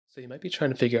So you might be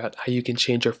trying to figure out how you can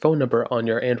change your phone number on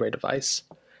your Android device.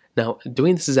 Now,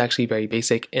 doing this is actually very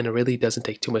basic and it really doesn't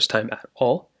take too much time at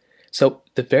all. So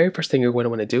the very first thing you're going to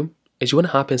want to do is you want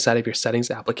to hop inside of your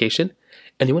settings application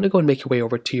and you want to go and make your way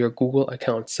over to your Google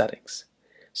account settings.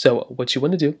 So what you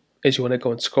want to do is you want to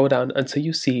go and scroll down until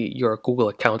you see your Google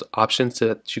account options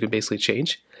that you can basically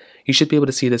change. You should be able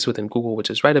to see this within Google, which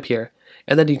is right up here,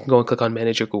 and then you can go and click on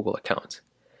manage your Google account.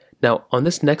 Now, on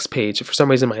this next page, for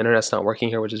some reason my internet's not working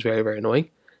here, which is very, very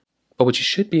annoying. But what you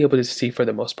should be able to see for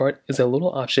the most part is a little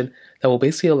option that will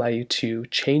basically allow you to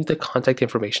change the contact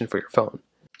information for your phone.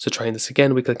 So trying this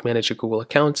again, we click manage your Google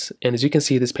accounts, and as you can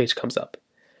see, this page comes up.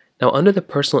 Now, under the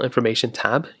personal information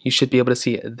tab, you should be able to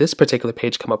see this particular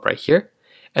page come up right here.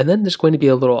 And then there's going to be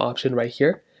a little option right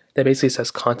here that basically says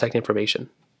contact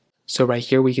information. So right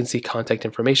here, we can see contact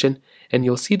information, and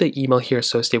you'll see the email here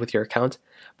associated with your account,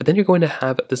 but then you're going to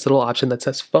have this little option that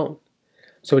says phone.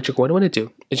 So what you're going to want to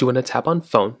do is you want to tap on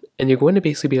phone, and you're going to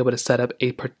basically be able to set up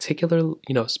a particular,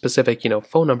 specific,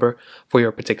 phone number for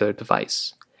your particular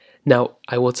device. Now,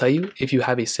 I will tell you, if you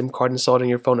have a SIM card installed on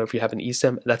your phone, or if you have an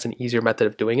eSIM, that's an easier method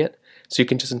of doing it. So you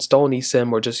can just install an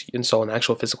eSIM or just install an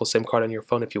actual physical SIM card on your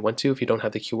phone if you want to. If you don't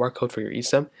have the QR code for your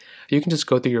eSIM, you can just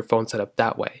go through your phone setup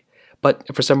that way. But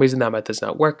if for some reason that method's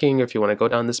not working, or if you want to go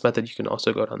down this method, you can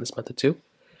also go down this method too.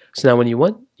 So now when you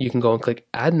want, you can go and click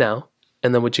add now.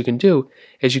 And then what you can do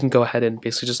is you can go ahead and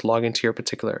basically just log into your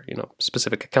particular,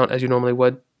 specific account as you normally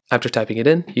would. After typing it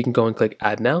in, you can go and click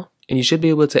add now, and you should be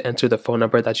able to enter the phone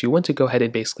number that you want to go ahead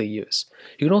and basically use.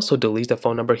 You can also delete the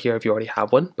phone number here if you already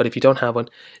have one, but if you don't have one,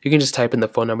 you can just type in the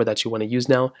phone number that you want to use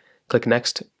now, click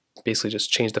next, basically just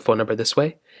change the phone number this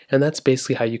way, and that's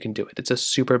basically how you can do it. It's a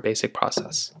super basic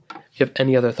process. If you have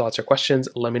any other thoughts or questions,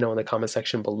 let me know in the comment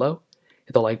section below.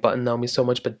 Hit the like button, that would mean so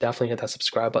much, but definitely hit that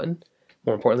subscribe button.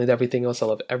 More importantly than everything else, I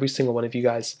love every single one of you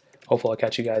guys. Hopefully I'll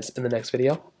catch you guys in the next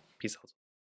video. Peace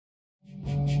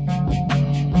out.